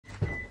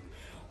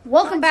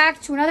Welcome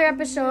back to another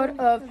episode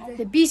of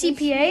the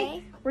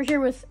BCPA. We're here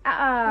with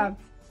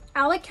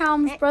Alec,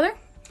 Callum's brother,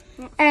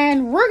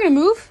 and we're going to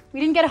move. We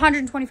didn't get a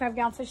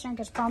 125-gallon fish tank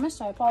as promised.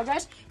 I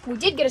apologize. We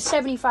did get a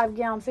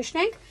 75-gallon fish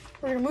tank.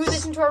 We're going to move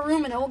this into our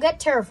room, and then we'll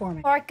get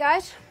terraforming. All right,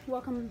 guys,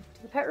 welcome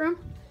to the pet room.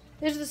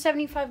 This is the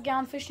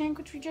 75-gallon fish tank,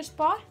 which we just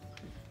bought.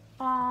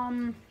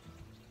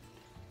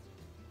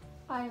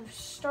 I've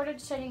started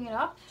setting it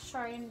up.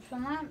 Sorry I didn't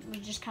film that. It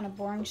was just kind of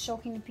boring,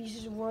 soaking the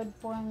pieces of wood,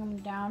 boiling them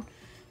down.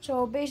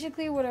 So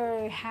basically what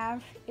I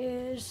have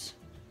is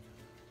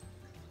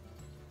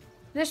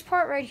this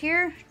part right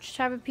here. Just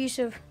have a piece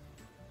of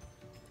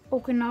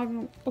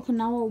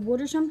Okinawa wood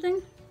or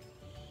something.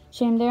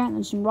 Same there, and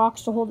then some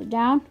rocks to hold it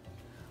down.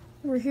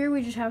 Over here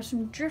we just have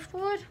some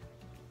driftwood.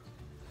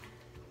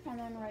 And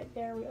then right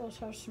there we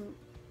also have some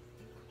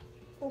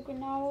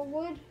Okinawa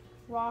wood,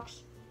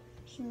 rocks,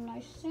 some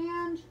nice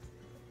sand.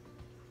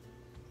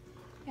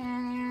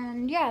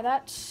 And yeah,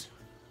 that's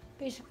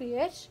basically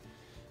it.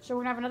 So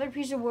we're gonna have another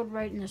piece of wood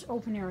right in this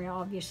open area,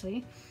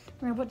 obviously.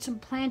 We're gonna put some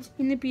plants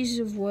in the pieces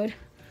of wood.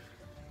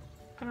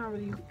 I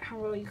don't know how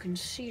well you can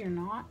see or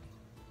not,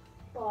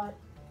 but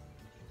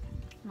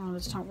no,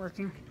 that's not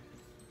working.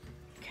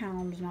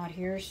 Callum's not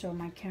here, so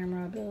my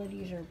camera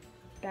abilities are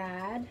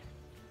bad.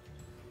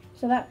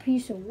 So that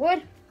piece of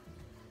wood,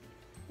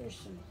 there's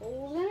some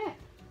holes in it,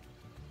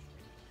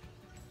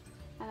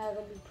 and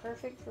that'll be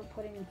perfect for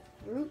putting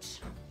roots.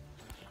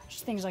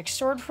 Just things like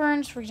sword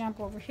ferns, for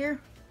example, over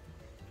here.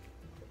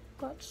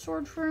 Got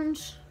sword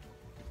ferns.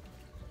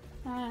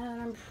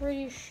 And I'm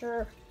pretty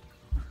sure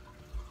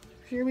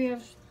here we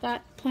have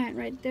that plant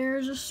right there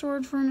is a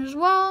sword fern as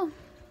well.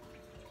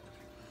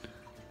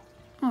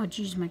 Oh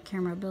geez, my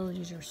camera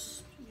abilities are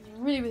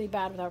really, really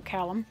bad without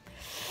Callum.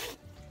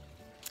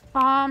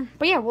 But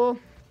yeah, we'll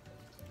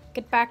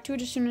get back to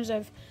it as soon as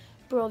I've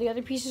put all the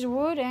other pieces of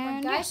wood.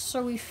 And guys,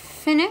 so we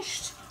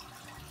finished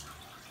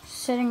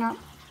setting up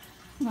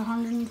the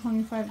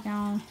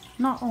 125-gallon,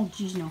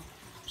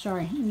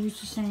 sorry, I'm used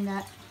to saying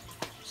that,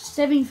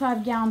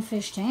 75-gallon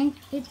fish tank.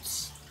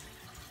 It's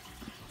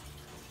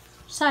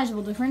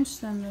sizable difference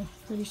than the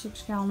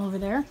 36-gallon over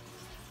there.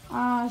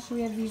 So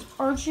we have these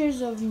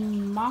arches of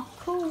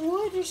mako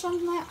wood or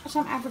something like that,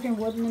 some African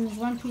wood, and then there's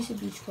one piece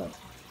of beech wood.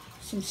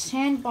 Some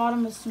sand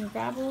bottom with some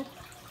gravel,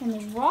 and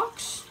there's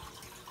rocks.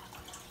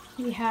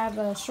 We have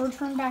a sword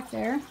fern back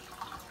there.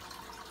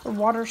 A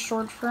water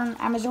sword fern,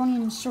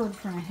 Amazonian sword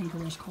fern, I think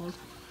it was called.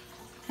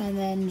 And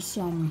then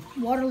some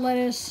water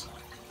lettuce.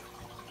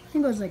 I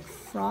think it was like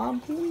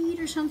frogweed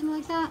or something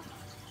like that.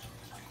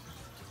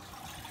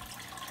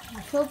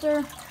 A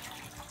filter.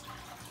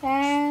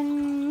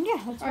 And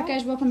yeah, that's all right,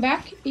 guys, welcome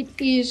back. It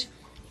is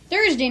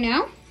Thursday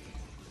now.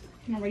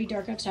 It's already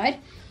dark outside.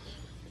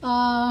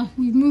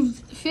 We've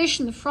moved the fish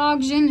and the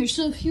frogs in. There's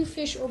still a few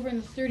fish over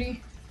in the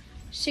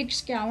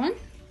 36-gallon.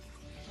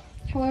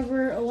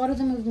 However, a lot of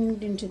them have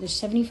moved into the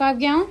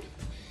 75-gallon.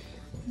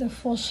 The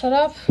full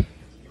setup.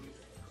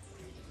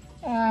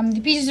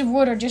 The pieces of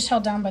wood are just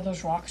held down by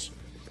those rocks,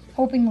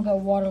 hoping they'll get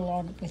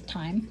waterlogged with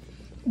time.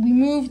 We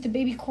moved the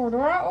baby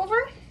Corodora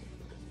over.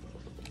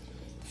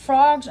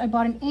 Frogs, I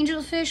bought an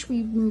angelfish.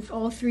 We moved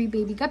all 3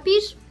 baby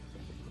guppies.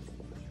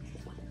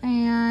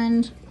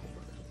 And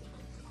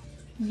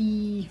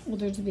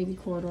there's the baby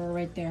Corodora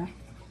right there.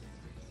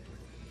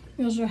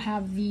 We also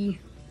have the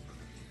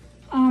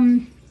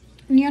neon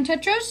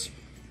tetras.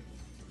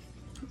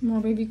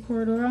 More baby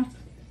Corodora.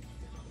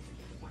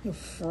 The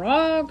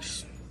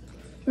frogs.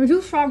 There are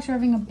 2 frogs are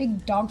having a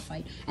big dog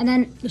fight. And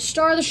then the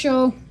star of the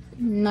show,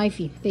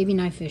 knifey, baby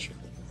knifefish.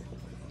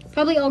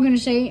 Probably all gonna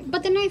say,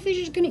 but the knifefish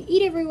is gonna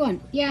eat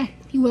everyone. Yeah,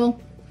 he will.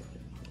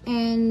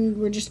 And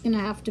we're just gonna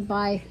have to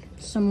buy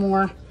some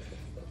more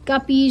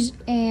guppies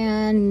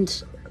and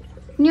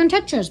neon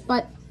tetras.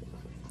 But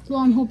well,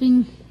 I'm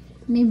hoping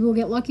maybe we'll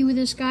get lucky with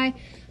this guy.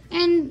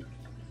 And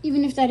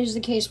even if that is the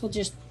case, we'll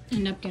just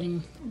end up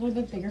getting a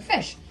little bit bigger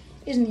fish.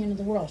 Isn't the end of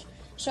the world.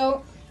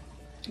 So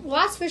the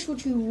last fish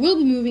which we will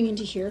be moving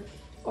into here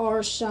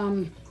are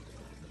some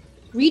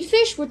reed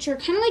fish, which are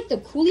kind of like the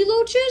coolie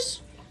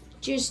loaches,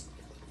 just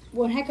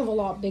one heck of a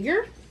lot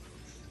bigger.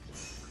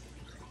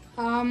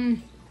 I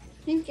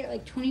think they're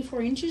like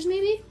 24 inches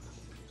maybe.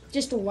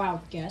 Just a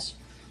wild guess.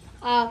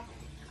 Not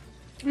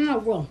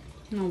a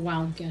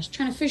wild guess.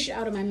 Trying to fish it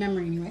out of my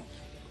memory anyway.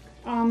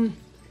 And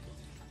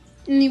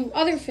the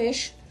other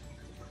fish,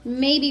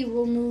 maybe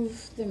we'll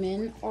move them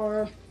in,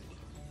 are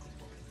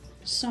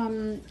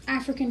some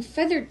African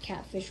feathered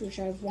catfish, which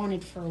I've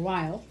wanted for a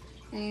while.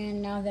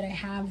 And now that I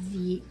have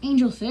the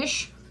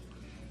angelfish,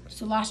 it's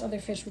the last other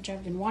fish which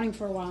I've been wanting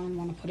for a while and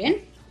want to put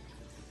in.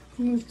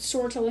 We moved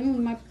Swordtail in. We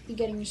might be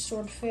getting a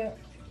swordtail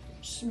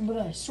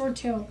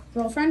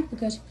girlfriend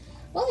because,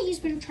 well, he's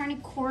been trying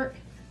to court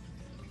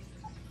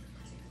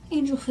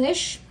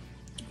angelfish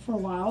for a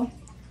while.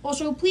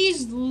 Also,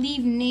 please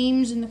leave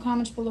names in the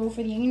comments below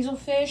for the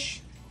angelfish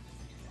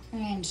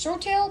and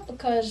swordtail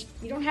because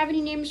we don't have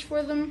any names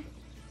for them.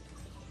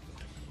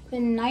 The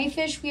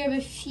knifefish, we have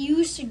a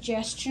few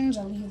suggestions.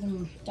 I'll leave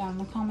them down in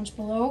the comments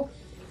below.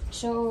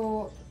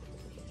 So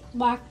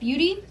Black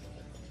Beauty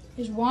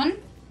is one.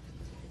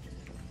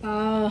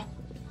 I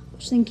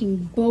was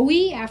thinking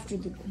Bowie after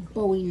the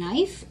Bowie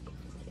knife.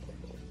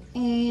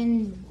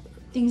 And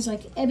things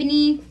like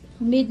Ebony,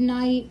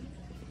 Midnight,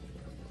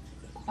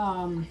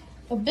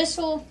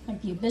 Abyssal,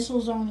 like the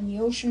Abyssal Zone in the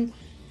ocean.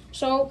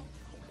 So,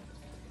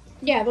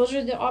 yeah, those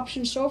are the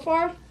options so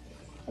far.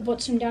 I'll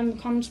put some down in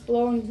the comments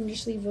below, and you can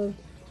just leave a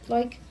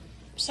like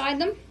beside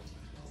them.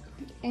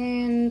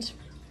 And,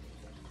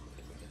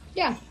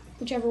 yeah,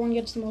 whichever one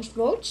gets the most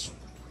votes,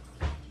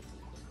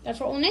 that's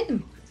what we'll name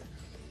them.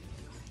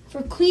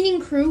 For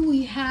cleaning crew,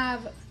 we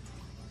have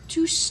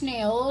 2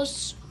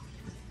 snails,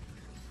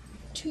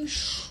 2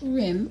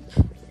 shrimp.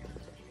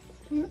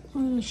 Where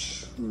are the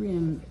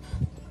shrimp?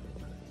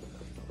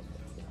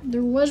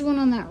 There was one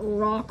on that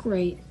rock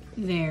right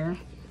there.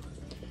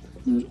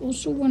 There's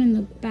also one in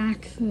the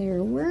back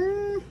there.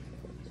 Where?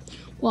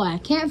 Well, I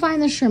can't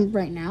find the shrimp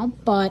right now,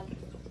 but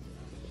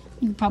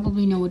you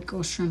probably know what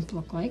ghost shrimp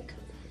look like.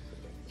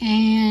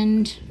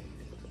 And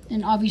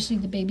obviously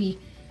the baby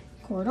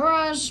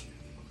Corydoras,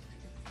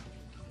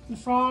 the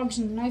frogs,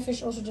 and the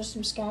knifefish, also just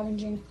some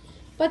scavenging.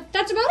 But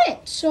that's about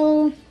it.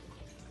 So,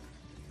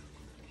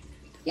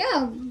 yeah,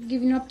 I'll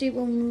give you an update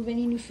when we move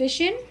any new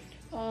fish in.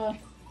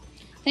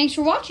 Thanks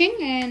for watching,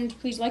 and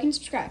please like and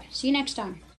subscribe. See you next time.